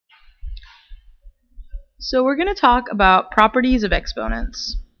So we're going to talk about properties of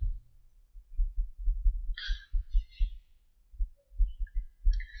exponents.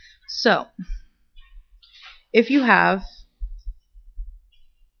 So, if you have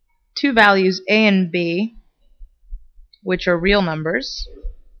two values a and b, which are real numbers,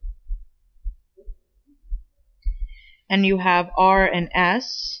 and you have r and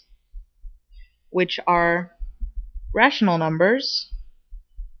s, which are rational numbers,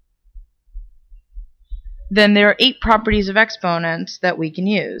 then there are 8 properties of exponents that we can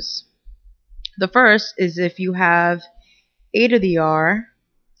use. The first is if you have a to the r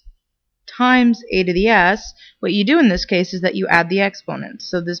times a to the s, what you do in this case is that you add the exponents.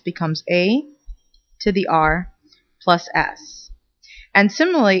 So this becomes a to the r plus s. And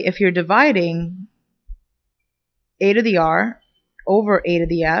similarly, if you're dividing a to the r over a to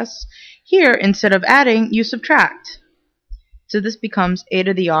the s, here instead of adding, you subtract. So this becomes a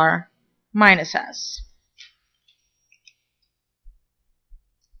to the r minus s.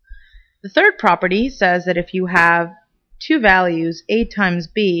 The third property says that if you have two values, a times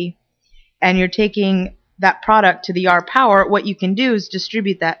b, and you're taking that product to the r power, what you can do is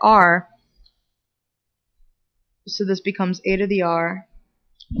distribute that r. So this becomes a to the r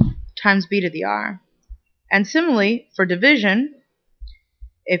times b to the r. And similarly, for division,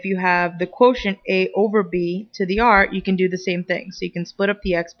 if you have the quotient a over b to the r, you can do the same thing. So you can split up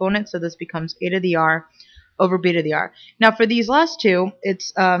the exponent, so this becomes a to the r over b to the r. Now for these last two,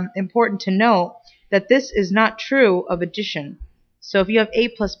 it's important to note that this is not true of addition. So if you have a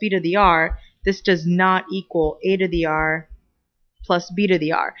plus b to the r, this does not equal a to the r plus b to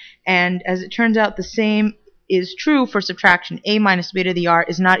the r. And as it turns out, the same is true for subtraction. A minus b to the r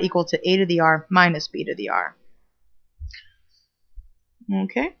is not equal to a to the r minus b to the r.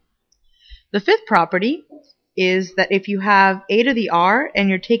 Okay. The fifth property is that if you have a to the r and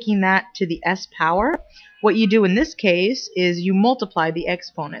you're taking that to the s power, what you do in this case is you multiply the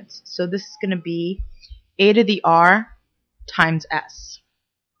exponents. So this is going to be a to the r times s.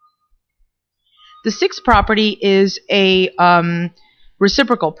 The sixth property is a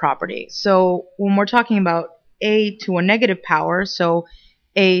reciprocal property. So when we're talking about a to a negative power, so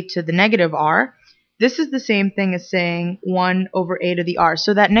a to the negative r, this is the same thing as saying 1 over a to the r.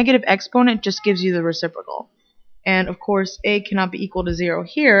 So that negative exponent just gives you the reciprocal. And of course, a cannot be equal to 0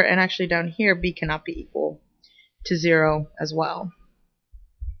 here, and actually down here, b cannot be equal to 0 as well.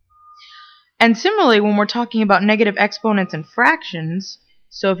 And similarly, when we're talking about negative exponents and fractions,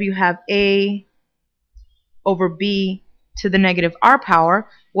 so if you have a over b to the negative r power,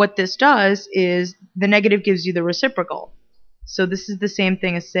 what this does is the negative gives you the reciprocal. So this is the same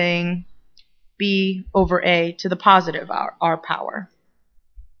thing as saying b over a to the positive r power.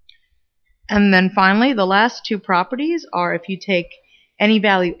 And then finally, the last two properties are if you take any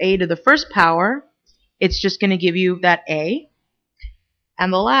value a to the first power, it's just going to give you that a.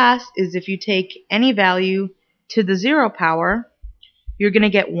 And the last is if you take any value to the 0 power, you're going to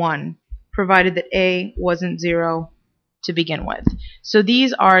get 1, provided that a wasn't 0 to begin with. So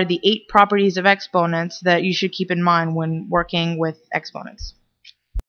these are the 8 properties of exponents that you should keep in mind when working with exponents.